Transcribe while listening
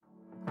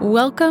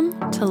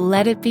Welcome to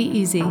Let It Be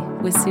Easy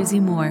with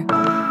Susie Moore.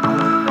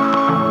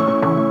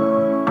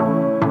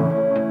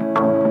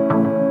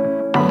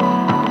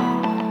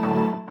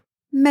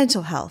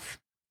 Mental health.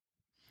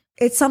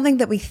 It's something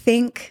that we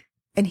think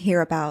and hear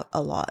about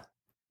a lot.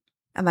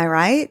 Am I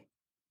right?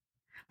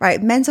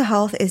 Right, mental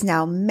health is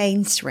now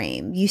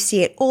mainstream. You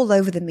see it all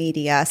over the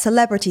media,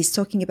 celebrities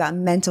talking about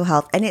mental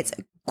health, and it's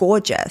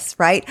gorgeous,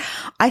 right?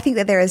 I think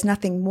that there is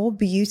nothing more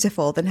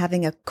beautiful than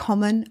having a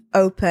common,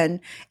 open,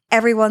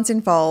 everyone's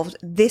involved,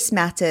 this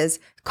matters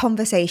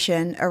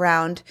conversation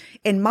around,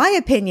 in my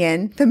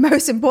opinion, the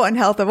most important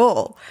health of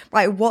all,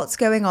 right? What's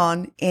going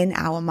on in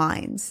our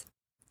minds.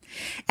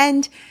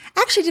 And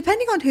actually,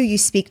 depending on who you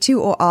speak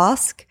to or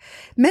ask,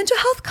 mental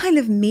health kind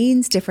of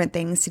means different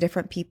things to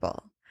different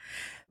people.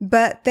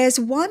 But there's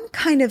one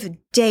kind of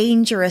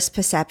dangerous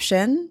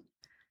perception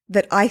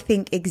that I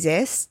think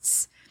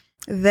exists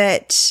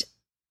that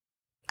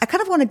I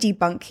kind of want to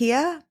debunk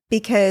here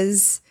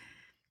because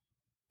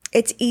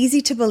it's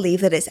easy to believe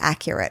that it's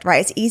accurate,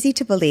 right? It's easy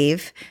to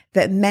believe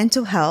that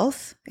mental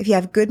health, if you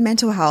have good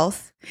mental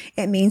health,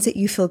 it means that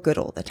you feel good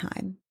all the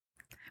time,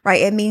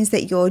 right? It means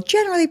that you're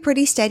generally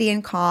pretty steady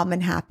and calm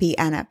and happy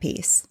and at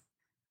peace.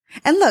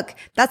 And look,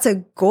 that's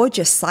a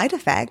gorgeous side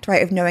effect,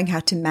 right, of knowing how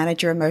to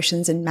manage your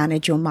emotions and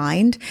manage your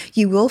mind.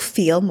 You will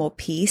feel more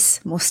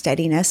peace, more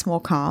steadiness, more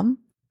calm.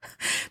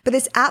 But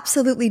it's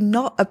absolutely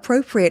not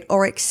appropriate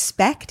or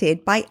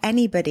expected by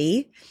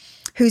anybody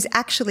who's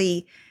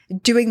actually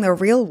doing the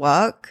real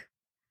work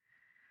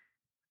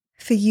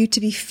for you to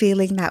be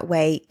feeling that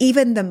way,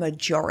 even the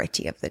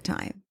majority of the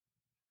time.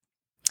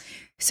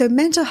 So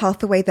mental health,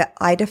 the way that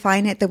I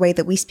define it, the way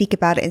that we speak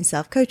about it in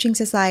Self-Coaching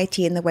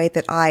Society, and the way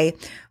that I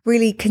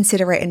really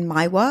consider it in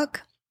my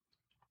work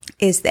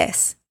is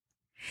this.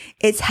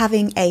 It's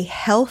having a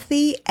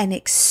healthy and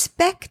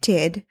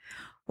expected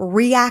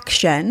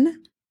reaction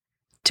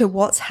to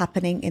what's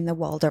happening in the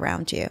world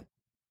around you,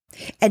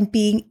 and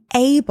being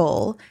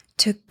able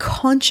to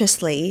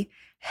consciously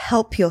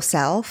help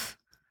yourself,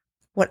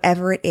 with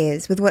whatever it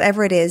is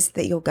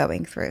that you're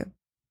going through.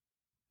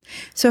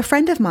 So a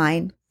friend of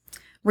mine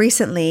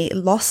recently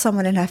lost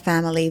someone in her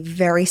family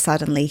very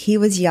suddenly. He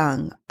was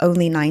young,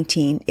 only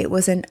 19. It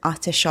was an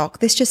utter shock.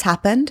 This just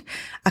happened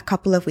a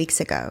couple of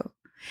weeks ago.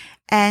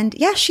 And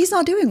yeah, she's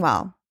not doing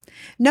well.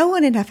 No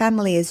one in her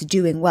family is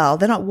doing well.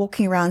 They're not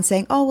walking around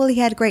saying, "Oh, well, he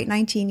had a great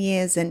 19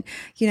 years, and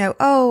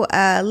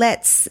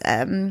let's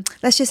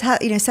just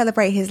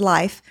celebrate his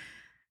life."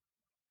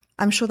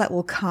 I'm sure that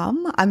will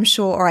come. I'm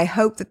sure, or I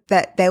hope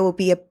that there will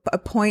be a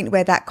point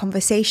where that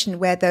conversation,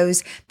 where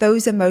those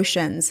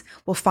emotions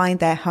will find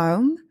their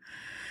home.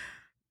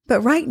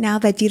 But right now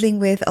they're dealing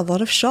with a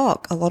lot of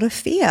shock, a lot of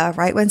fear,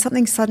 right? When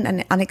something sudden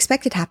and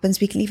unexpected happens,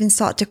 we can even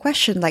start to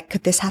question, like,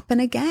 could this happen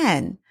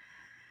again?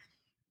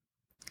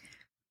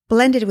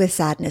 Blended with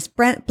sadness,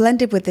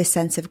 blended with this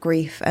sense of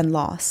grief and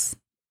loss.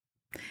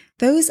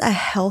 Those are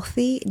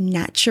healthy,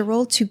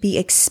 natural, to be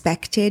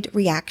expected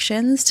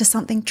reactions to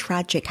something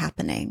tragic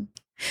happening.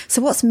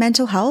 So what's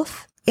mental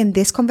health in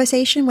this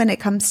conversation when it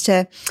comes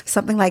to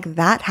something like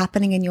that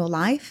happening in your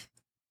life?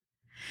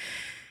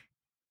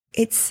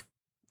 It's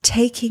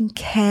taking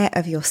care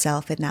of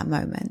yourself in that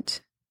moment,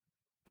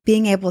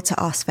 being able to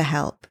ask for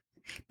help,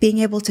 being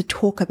able to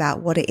talk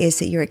about what it is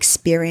that you're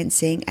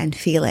experiencing and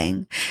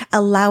feeling,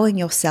 allowing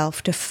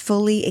yourself to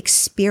fully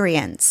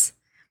experience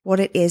what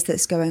it is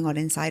that's going on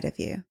inside of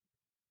you.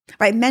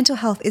 Right? Mental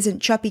health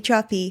isn't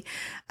choppy.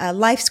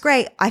 Life's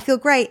great. I feel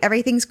great.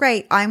 Everything's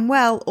great. I'm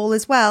well. All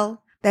is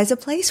well. There's a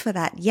place for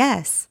that.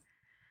 Yes.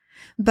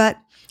 But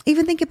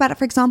even think about it,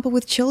 for example,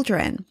 with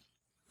children.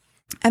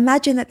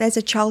 Imagine that there's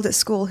a child at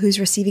school who's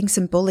receiving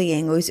some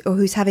bullying or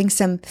who's having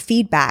some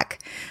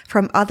feedback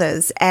from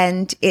others,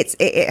 and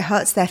it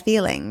hurts their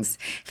feelings.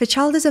 If a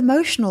child is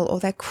emotional or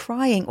they're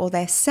crying or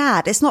they're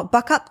sad, it's not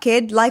buck up,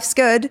 kid. Life's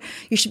good.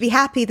 You should be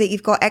happy that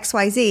you've got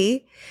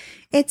XYZ.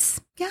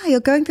 It's, yeah, you're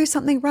going through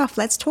something rough.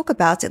 Let's talk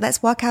about it.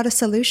 Let's work out a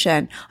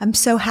solution. I'm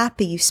so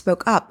happy you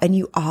spoke up and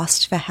you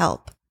asked for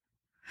help.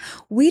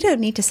 We don't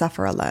need to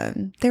suffer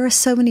alone. There are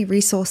so many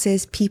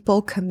resources,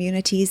 people,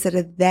 communities that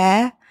are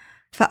there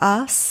for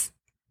us.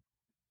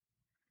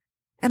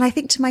 And I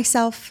think to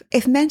myself,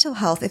 if mental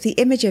health, if the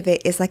image of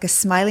it is like a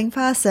smiling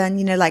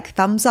person, like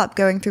thumbs up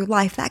going through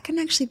life, that can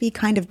actually be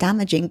kind of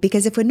damaging,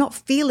 because if we're not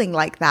feeling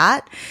like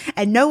that,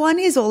 and no one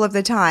is all of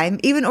the time,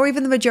 even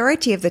the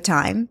majority of the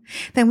time,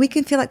 then we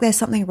can feel like there's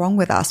something wrong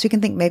with us. We can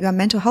think maybe our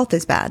mental health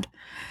is bad,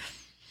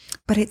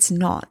 but it's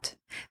not.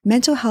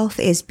 Mental health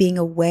is being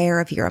aware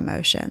of your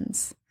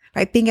emotions,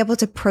 right? Being able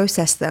to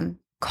process them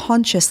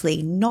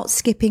consciously, not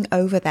skipping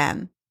over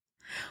them.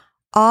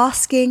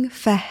 Asking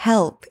for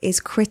help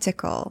is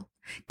critical.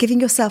 Giving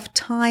yourself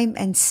time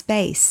and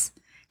space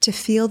to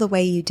feel the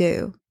way you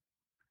do.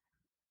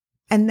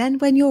 And then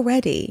when you're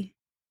ready,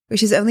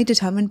 which is only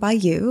determined by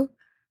you,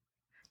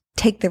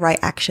 take the right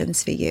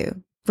actions for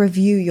you.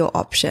 Review your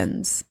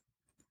options.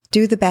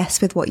 Do the best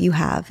with what you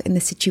have in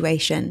the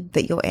situation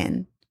that you're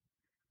in.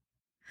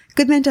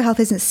 Good mental health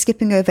isn't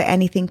skipping over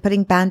anything,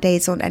 putting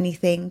band-aids on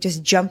anything,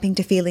 just jumping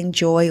to feeling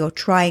joy or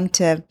trying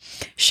to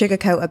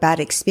sugarcoat a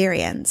bad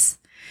experience.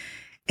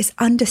 It's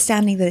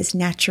understanding that it's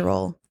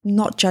natural,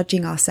 not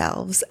judging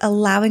ourselves,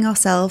 allowing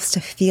ourselves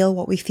to feel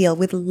what we feel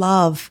with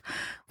love,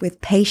 with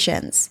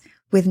patience,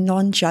 with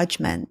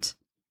non-judgment,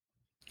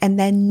 and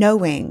then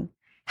knowing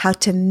how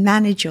to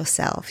manage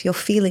yourself, your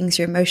feelings,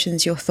 your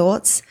emotions, your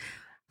thoughts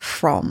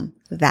from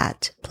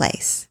that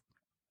place.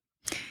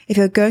 If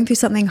you're going through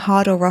something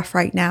hard or rough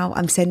right now,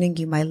 I'm sending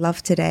you my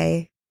love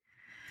today.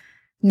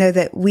 Know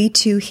that we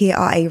too here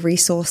are a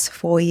resource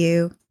for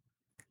you.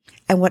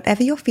 And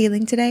whatever you're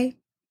feeling today,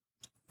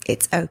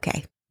 it's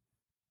okay.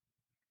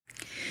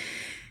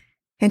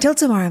 Until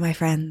tomorrow, my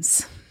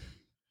friends,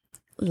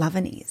 love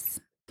and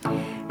ease.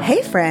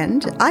 Hey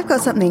friend, I've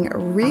got something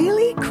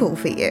really cool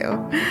for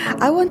you.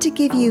 I want to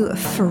give you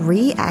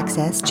free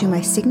access to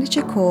my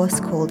signature course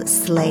called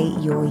Slay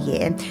Your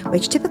Year,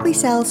 which typically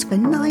sells for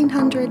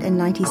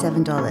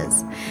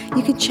 $997.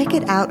 You can check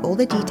it out, all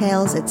the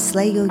details at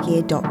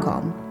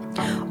slayyouryear.com.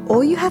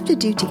 All you have to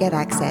do to get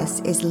access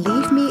is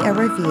leave me a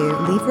review,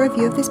 leave a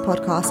review of this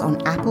podcast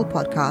on Apple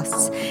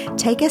Podcasts,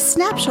 take a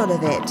snapshot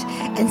of it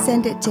and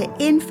send it to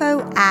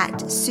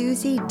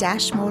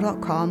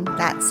info@susie-moore.com.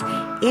 That's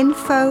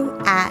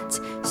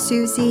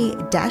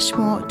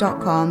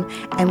info@susie-moore.com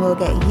and we'll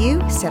get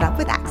you set up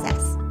with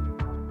access.